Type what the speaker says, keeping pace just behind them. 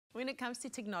When it comes to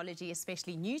technology,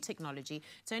 especially new technology,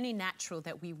 it's only natural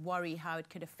that we worry how it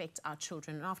could affect our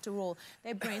children. And after all,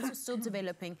 their brains are still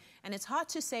developing, and it's hard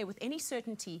to say with any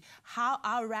certainty how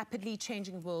our rapidly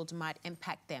changing world might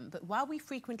impact them. But while we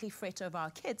frequently fret over our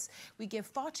kids, we give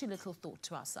far too little thought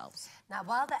to ourselves. Now,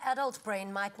 while the adult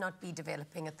brain might not be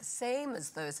developing at the same as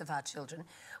those of our children,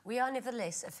 we are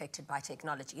nevertheless affected by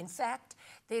technology. In fact,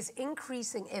 there's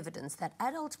increasing evidence that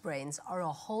adult brains are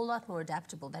a whole lot more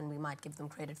adaptable than we might give them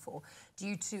credit for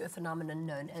due to a phenomenon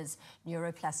known as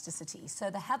neuroplasticity. So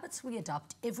the habits we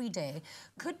adopt every day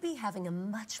could be having a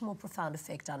much more profound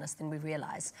effect on us than we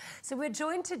realize. So we're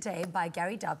joined today by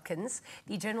Gary Dobkins,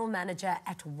 the general manager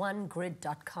at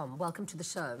onegrid.com. Welcome to the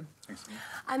show. Thanks.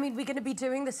 I mean, we're going to be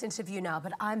doing this interview now,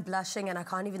 but I'm blushing and I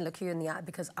can't even look you in the eye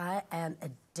because I am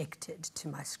addicted to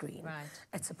my screen. Right.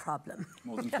 It's a problem.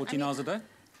 More than 14 hours a day?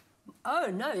 Oh,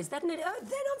 no, is that an... Oh,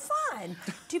 then I'm fine.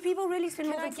 Do people really spend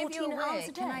more than 14 hours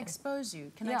a day? Can I expose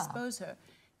you? Can I expose her?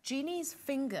 Jeannie's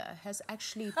finger has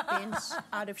actually bent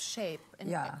out of shape, and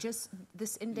just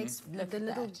this index, the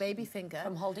little baby finger,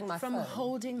 from holding my phone. From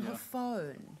holding her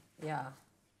phone. Yeah.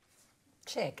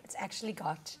 Check. It's actually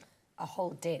got a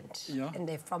whole dent in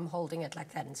there from holding it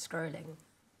like that and scrolling.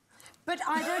 But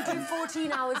I don't do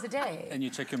 14 hours a day. And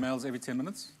you check your mails every 10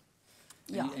 minutes?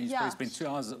 Yeah. And you probably spend 2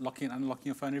 hours locking and unlocking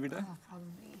your phone every day? Oh,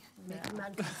 probably. Making me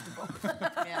uncomfortable.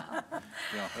 Yeah,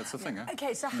 that's the thing, huh?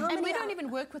 Okay, so how and many... we don't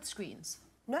even work with screens.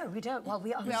 No, we don't. Well,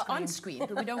 we are on screen,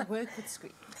 but we don't work with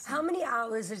screens. How many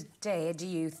hours a day do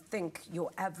you think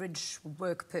your average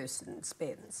work person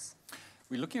spends?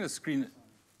 We're looking at a screen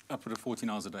upward of 14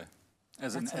 hours a day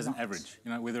as an average.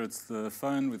 You know, whether it's the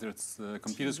phone, whether it's the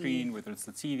computer screen, whether it's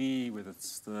the TV, whether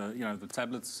it's the the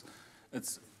tablets.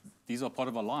 These are part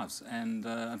of our lives, and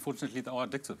unfortunately, they are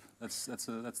addictive. That's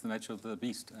the nature of the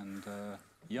beast, and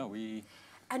we.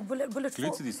 And will it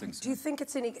glued to these things. Do you think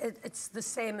it's the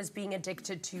same as being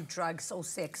addicted to drugs or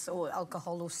sex or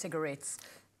alcohol or cigarettes?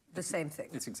 The same thing?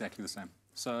 It's exactly the same.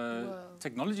 So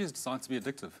technology is designed to be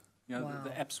addictive. You know,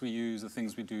 the apps we use, the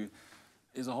things we do,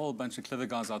 there's a whole bunch of clever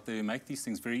guys out there who make these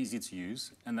things very easy to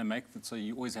use, and they make it so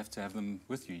you always have to have them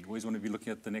with you. You always want to be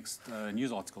looking at the next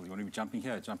news article. You want to be jumping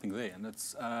here, jumping there, and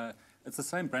it's the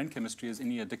same brain chemistry as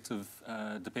any addictive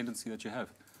dependency that you have.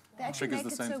 They actually make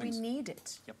it so we need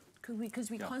it. Yep. Because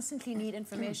we constantly need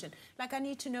information. Like, I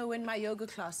need to know when my yoga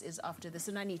class is after this,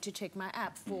 and I need to check my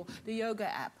app for the yoga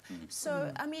app.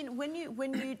 So, I mean,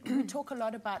 we talk a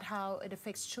lot about how it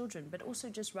affects children, but also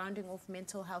just rounding off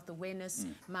Mental Health Awareness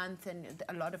Month and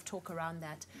a lot of talk around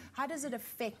that. How does it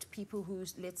affect people who,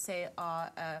 let's say,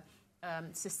 are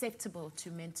susceptible to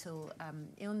mental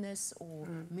illness or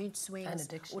mood swings and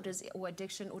addiction. or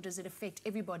addiction, or does it affect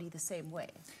everybody the same way?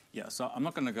 Yeah, so I'm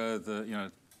not going to go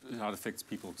how it affects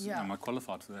people. I'm not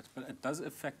qualified for that, but it does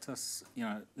affect us.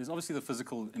 There's obviously the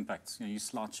physical impacts. You're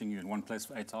slouching, you're in one place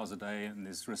for 8 hours a day, and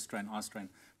there's wrist strain, eye strain.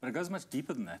 But it goes much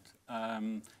deeper than that.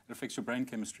 It affects your brain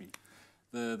chemistry.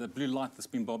 The blue light that's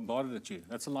been bombarded at you,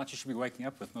 that's a light you should be waking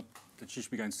up with, not that you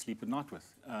should be going to sleep at night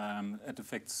with. It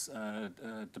affects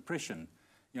depression.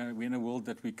 We're in a world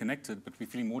that we're connected, but we're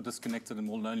feeling more disconnected and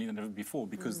more lonely than ever before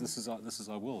because this is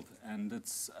our world, and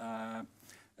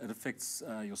it affects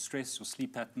your stress, your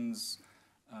sleep patterns.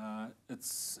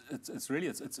 It's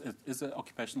an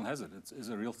occupational hazard. It's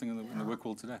a real thing in the work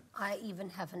world today. I even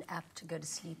have an app to go to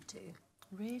sleep to.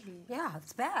 Really? Yeah,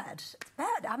 it's bad. It's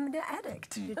bad. I'm an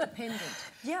addict. You're dependent.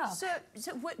 Yeah. So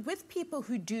with people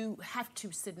who do have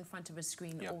to sit in front of a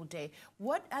screen all day,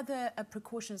 what other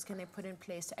precautions can they put in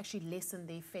place to actually lessen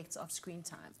the effects of screen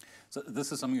time? So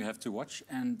this is something you have to watch,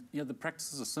 and the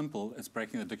practices are simple. It's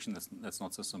breaking addiction that's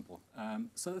not so simple.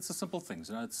 So it's the simple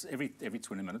things. It's every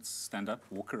 20 minutes, stand up,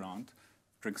 walk around,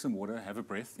 drink some water, have a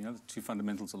breath. The two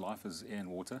fundamentals of life is air and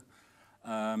water.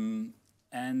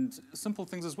 And simple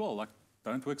things as well, like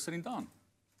don't work sitting down.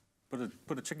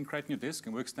 Put a chicken crate in your desk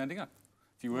and work standing up.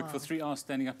 If you work for 3 hours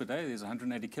standing up a day, there's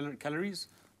 180 calories.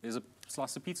 There's a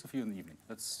slice of pizza for you in the evening.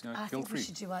 That's guilt-free. I think we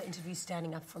should do our interview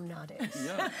standing up from nowadays.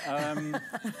 Yeah.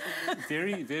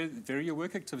 Vary your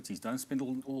work activities. Don't spend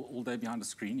all day behind a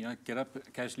screen. Get up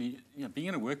occasionally. Being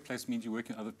in a workplace means you're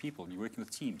working with other people. You're working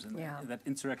with teams. And that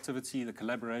interactivity, the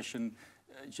collaboration,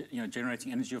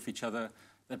 generating energy off each other,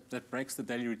 that breaks the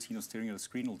daily routine of staring at a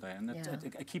screen all day, and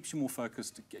it keeps you more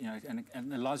focused,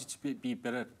 and allows you to be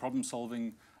better at problem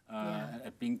solving,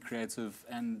 at being creative,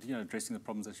 and addressing the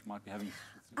problems that you might be having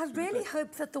I really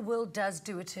hope that the world does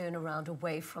do a turnaround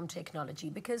away from technology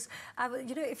because,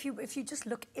 you know, if you just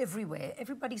look everywhere,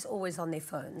 everybody's always on their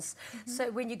phones.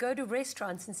 So when you go to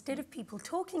restaurants, instead of people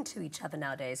talking to each other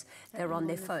nowadays, they're on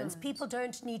their phones. People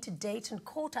don't need to date and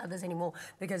court others anymore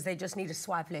because they just need to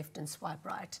swipe left and swipe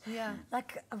right. Yeah.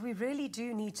 Like, we really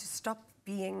do need to stop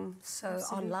being so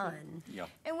online. Yeah.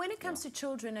 And when it comes to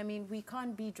children, I mean, we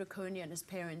can't be draconian as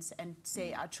parents and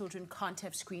say our children can't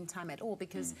have screen time at all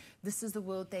because this is the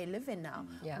world they live in now.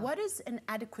 Yeah. What is an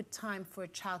adequate time for a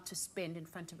child to spend in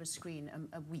front of a screen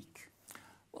a week?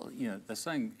 Well, you know, they're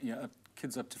saying, you know,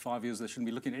 kids up to 5 years, they shouldn't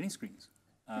be looking at any screens.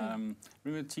 Remember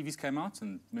TVs came out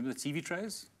and remember the TV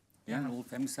trays? Yeah, all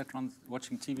families sat around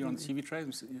watching TV on the TV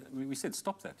trays. We said,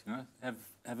 stop that, you know,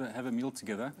 have a meal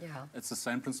together. Yeah. It's the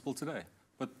same principle today.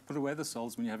 But put away the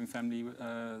cells when you're having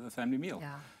the family meal.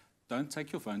 Yeah. Don't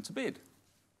take your phone to bed.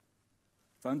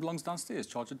 Phone belongs downstairs,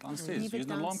 charge it downstairs, Leave use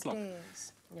it an alarm clock.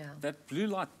 downstairs. Yeah. That blue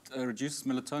light reduces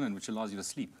melatonin, which allows you to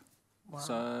sleep. Wow.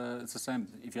 So it's the same.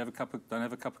 If you have don't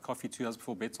have a cup of coffee 2 hours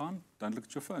before bedtime, don't look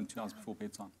at your phone 2 hours before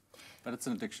bedtime. But it's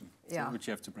an addiction, which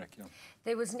you have to break. Yeah.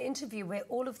 There was an interview where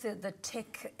all of the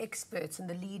tech experts and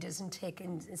the leaders in tech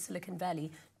in Silicon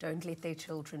Valley don't let their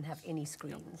children have any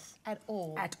screens. At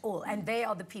all? At all. And they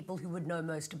are the people who would know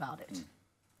most about it.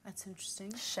 That's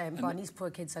interesting. Shame. Bonnie's poor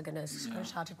kids are going to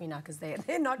shout at me now because they're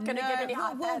not going to get any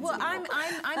iPads well, anymore.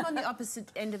 I'm on the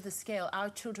opposite end of the scale. Our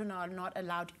children are not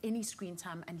allowed any screen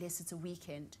time unless it's a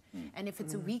weekend. And if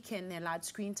it's a weekend, they're allowed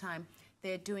screen time.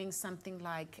 They're doing something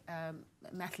like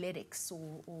mathletics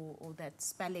or that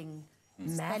spelling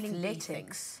bee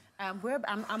thing.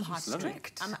 I'm hard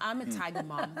strict. I'm a tiger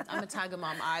mom. I'm a tiger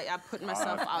mom. I put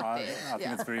myself out there. I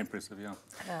think it's very impressive,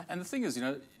 yeah. And the thing is, you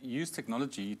know, use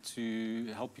technology to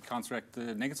help you counteract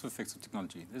the negative effects of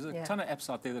technology. There's a ton of apps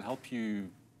out there that help you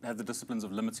have the disciplines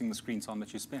of limiting the screen time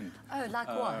that you spend. Oh, like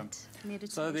what? Meditation.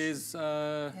 So there's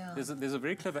a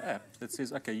very clever app that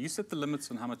says, okay, you set the limits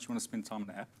on how much you want to spend time on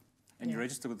the app, and you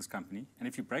register with this company, and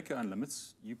if you break your own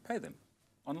limits, you pay them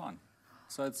online.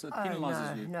 So it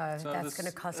penalises you. No, so that's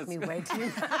going to cost me way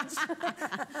too much.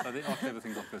 So there are clever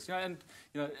things like this. You know, and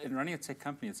you know, in running a tech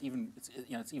company, it's even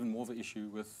more of an issue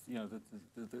with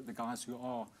the guys who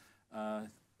are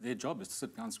their job is to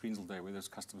sit behind screens all day, whether it's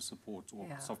customer support or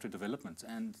software development.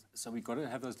 And so we've got to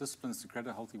have those disciplines to create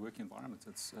a healthy working environment.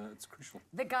 It's crucial.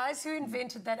 The guys who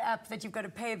invented that app that you've got to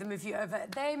pay them if you're over,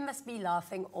 they must be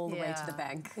laughing all the way to the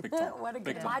bank. What a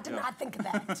good idea. Why didn't I think of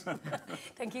that?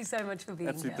 Thank you so much for being here.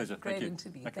 Absolute pleasure. Great Thank you.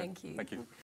 interview. Okay. Thank you. Thank you.